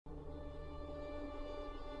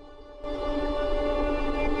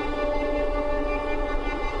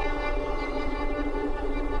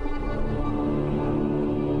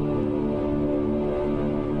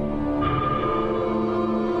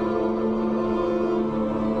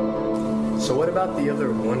So what about the other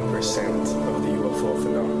 1% of the UFO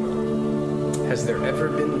phenomenon? Has there ever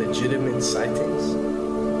been legitimate sightings?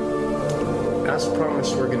 As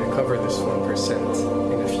promised, we're going to cover this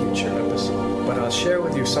 1% in a future episode. But I'll share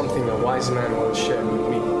with you something a wise man once shared with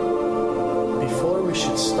me. Before we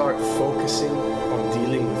should start focusing on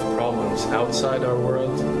dealing with problems outside our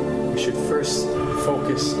world, we should first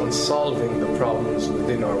focus on solving the problems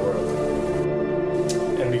within our world.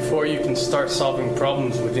 And before you can start solving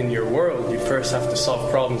problems within your world, you first have to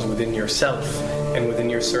solve problems within yourself and within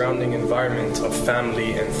your surrounding environment of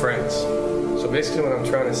family and friends. So basically what I'm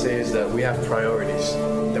trying to say is that we have priorities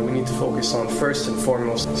that we need to focus on first and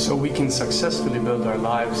foremost so we can successfully build our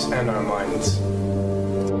lives and our minds.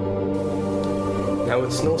 Now,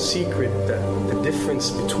 it's no secret that the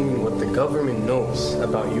difference between what the government knows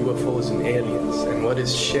about UFOs and aliens and what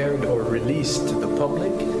is shared or released to the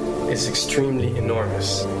public is extremely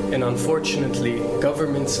enormous. And unfortunately,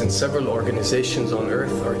 governments and several organizations on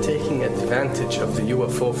Earth are taking advantage of the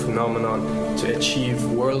UFO phenomenon to achieve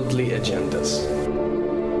worldly agendas.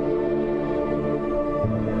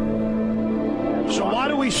 So why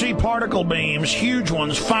do we see particle beams, huge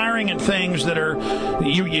ones, firing at things that are,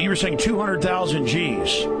 you were saying 200,000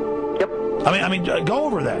 Gs? Yep. I mean, go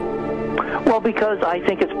over that. Well, because I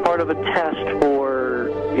think it's part of a test for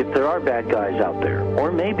if there are bad guys out there.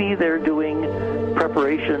 Or maybe they're doing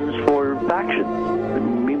preparations for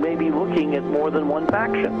factions. We may be looking at more than one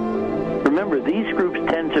faction. Remember, these groups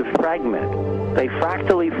tend to fragment. They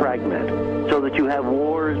fractally fragment so that you have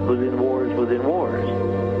wars within wars within wars.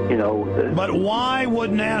 You know, but why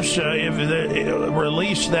would NASA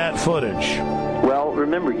release that footage? Well,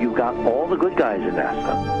 remember, you've got all the good guys in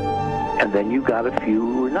NASA, and then you've got a few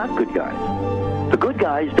who are not good guys. The good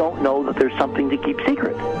guys don't know that there's something to keep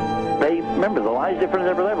secret. Remember, the lie's different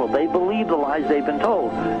at every level. They believe the lies they've been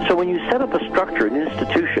told. So when you set up a structure, an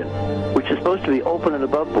institution, which is supposed to be open and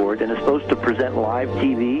above board and is supposed to present live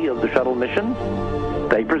TV of the shuttle missions,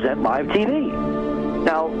 they present live TV.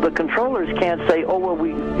 Now, the controllers can't say, oh, well,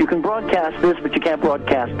 you can broadcast this, but you can't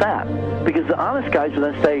broadcast that. Because the honest guys will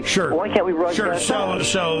then say, sure. Well, why can't we broadcast that?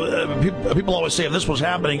 So people always say if this was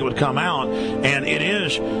happening, it would come out, and it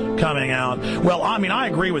is coming out. Well, I mean, I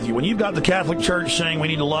agree with you. When you've got the Catholic Church saying we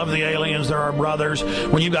need to love the aliens, they're our brothers,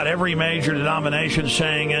 when you've got every major denomination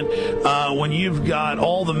saying it, when you've got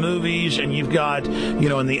all the movies, and you've got, you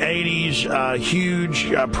know, in the 80s,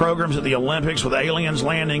 huge programs at the Olympics with aliens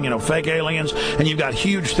landing, you know, fake aliens, and you've got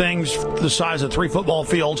huge things the size of 3 football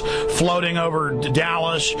fields floating over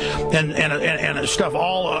Dallas and stuff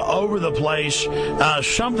all over the place.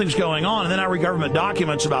 Something's going on. And then I read government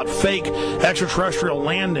documents about fake extraterrestrial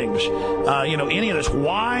landings. You know, any of this.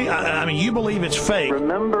 Why? I mean, you believe it's fake.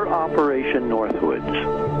 Remember Operation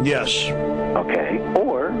Northwoods? Yes. Okay.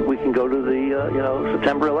 Or we can go to the,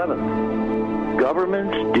 September 11th.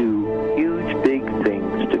 Governments do huge, big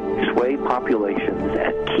things to sway populations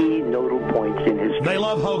at key nodal points in history. They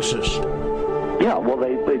love hoaxes. Yeah, well,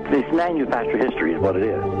 they manufacture history is what it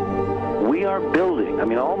is. We are building, I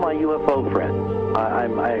mean, all my UFO friends,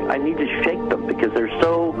 I need to shake them because they're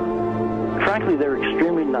so, frankly, they're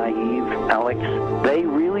extremely naive, Alex. They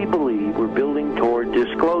really believe we're building toward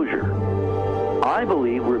disclosure. I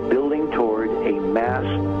believe we're building toward a mass,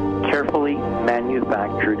 carefully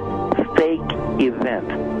manufactured fake event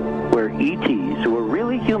where ETs, who are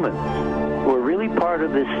really humans, who are really part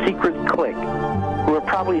of this secret clique, who are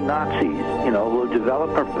probably Nazis, you know, who have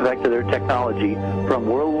developed and perfected their technology from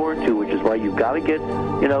World War II, which is why you've got to get,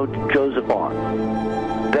 you know, Joseph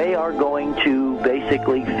on. They are going to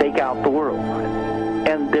basically fake out the world.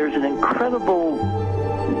 And there's an incredible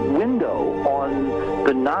window on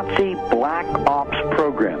the Nazi black ops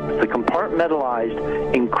programs, the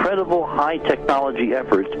compartmentalized, incredible high technology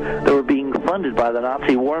efforts that were being funded by the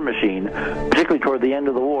Nazi war machine, particularly toward the end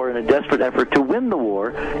of the war in a desperate effort to win the war,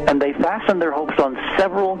 and they fastened their hopes on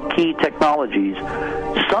several key technologies,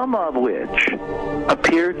 some of which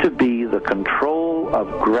appear to be the control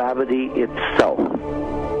of gravity itself,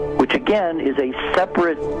 which again is a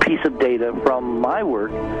separate piece of data from my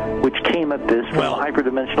work, which came at this from a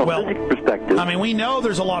hyperdimensional physics perspective. I mean, we know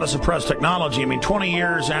there's a lot of suppressed technology. I mean, 20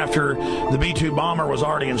 years after the B-2 bomber was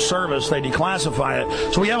already in service, they declassify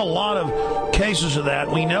it. So we have a lot of cases of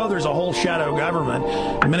that. We know there's a whole shadow government.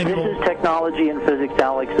 This is technology and physics,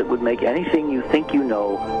 Alex, that would make anything you think you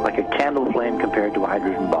know like a candle flame compared to a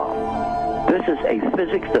hydrogen bomb. This is a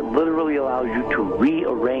physics that literally allows you to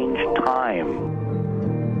rearrange time.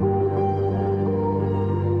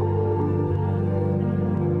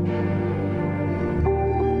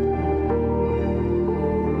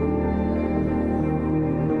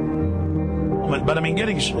 But I mean,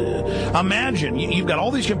 imagine you've got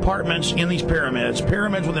all these compartments in these pyramids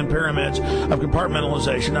within pyramids of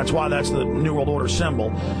compartmentalization. That's why that's the New World Order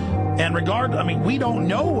symbol. And we don't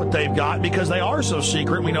know what they've got because they are so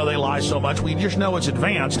secret. We know they lie so much. We just know it's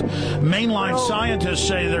advanced. Mainline scientists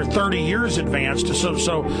say they're 30 years advanced. So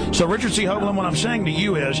Richard C. Hoagland, what I'm saying to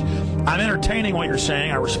you is, I'm entertaining what you're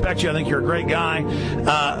saying. I respect you. I think you're a great guy.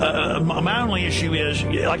 My only issue is,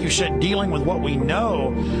 like you said, dealing with what we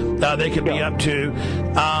know they could be up to.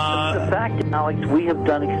 The fact, Alex, we have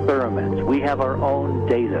done experiments. We have our own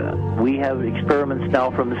data. We have experiments now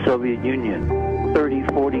from the Soviet Union. 30,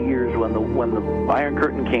 40 years when the Iron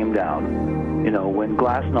Curtain came down, when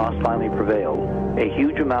glasnost finally prevailed, a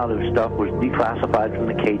huge amount of stuff was declassified from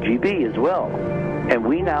the KGB as well. And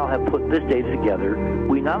we now have put this data together.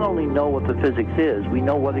 We not only know what the physics is, we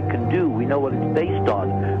know what it can do, we know what it's based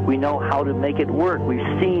on, we know how to make it work. We've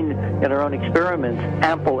seen in our own experiments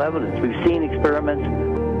ample evidence. We've seen experiments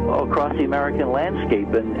across the American landscape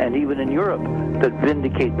and even in Europe that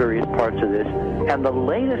vindicate various parts of this. And the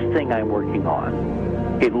latest thing I'm working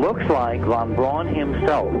on, it looks like von Braun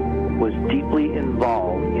himself was deeply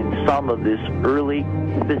involved in some of this early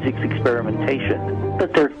physics experimentation,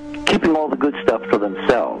 but they're keeping all the good stuff for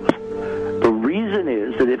themselves. The reason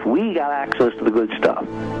is that if we got access to the good stuff,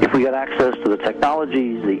 if we got access to the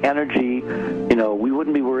technologies, the energy, we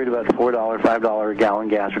wouldn't be worried about $4, $5 a gallon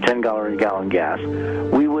gas or $10 a gallon gas.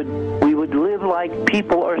 We would live like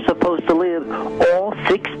people are supposed to live, all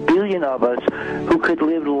 6 billion of us who could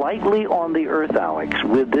live lightly on the earth, Alex,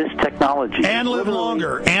 with this technology. And live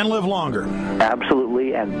longer.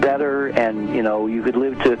 Absolutely, and better, and you could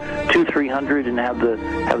live to 200-300 and have the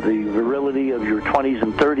virility of your 20s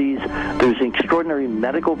and 30s. There's extraordinary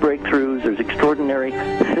medical breakthroughs, there's extraordinary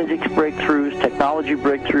physics breakthroughs, technology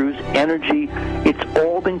breakthroughs, energy. It's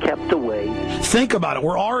all been kept away. Think about it.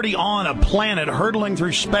 We're already on a planet hurtling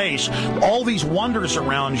through space, all these wonders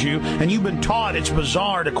around you, and you've been taught it's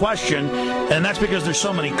bizarre to question, and that's because there's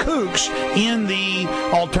so many kooks in the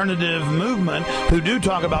alternative movement who do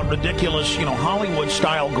talk about ridiculous,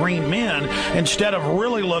 Hollywood-style green men, instead of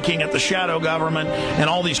really looking at the shadow government and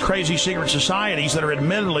all these crazy secret societies that are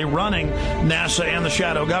admittedly running NASA and the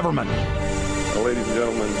shadow government. Now, ladies and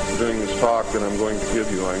gentlemen, during this talk that I'm going to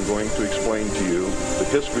give you, I'm going to explain to you the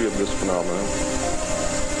history of this phenomenon,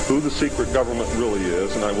 who the secret government really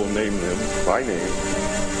is, and I will name them by name,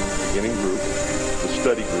 beginning group, the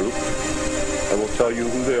study group. I will tell you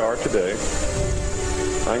who they are today.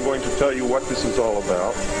 I'm going to tell you what this is all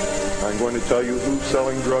about. I'm going to tell you who's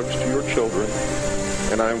selling drugs to your children,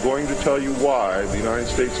 and I'm going to tell you why the United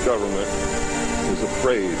States government is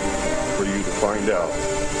afraid for you to find out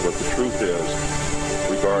what the truth is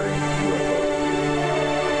regarding UFOs.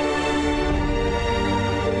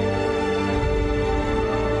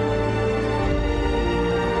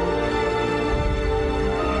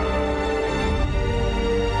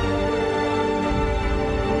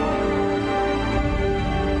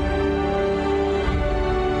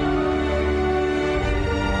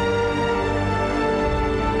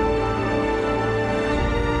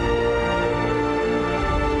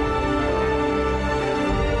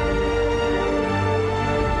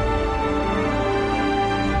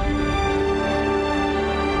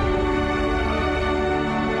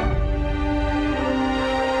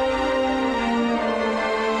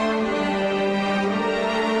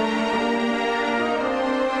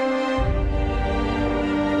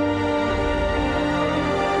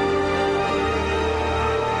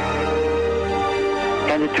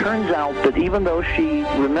 And it turns out that even though she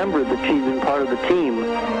remembered that she'd been part of the team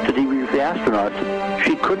to debrief the astronauts,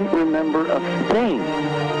 she couldn't remember a thing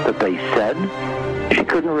that they said. She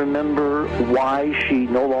couldn't remember why she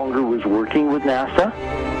no longer was working with NASA.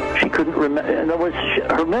 She couldn't remember. In other words,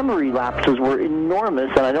 her memory lapses were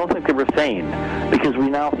enormous, and I don't think they were feigned, because we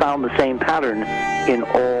now found the same pattern in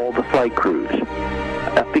all the flight crews.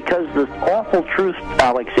 Because the awful truth,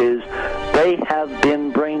 Alex, is they have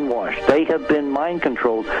been brainwashed. They have been mind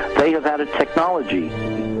controlled. They have had a technology,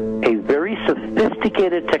 a very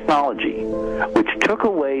sophisticated technology, which took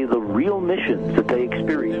away the real missions that they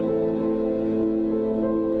experienced.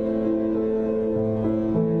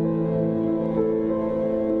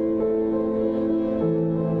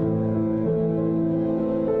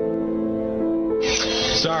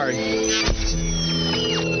 Sorry.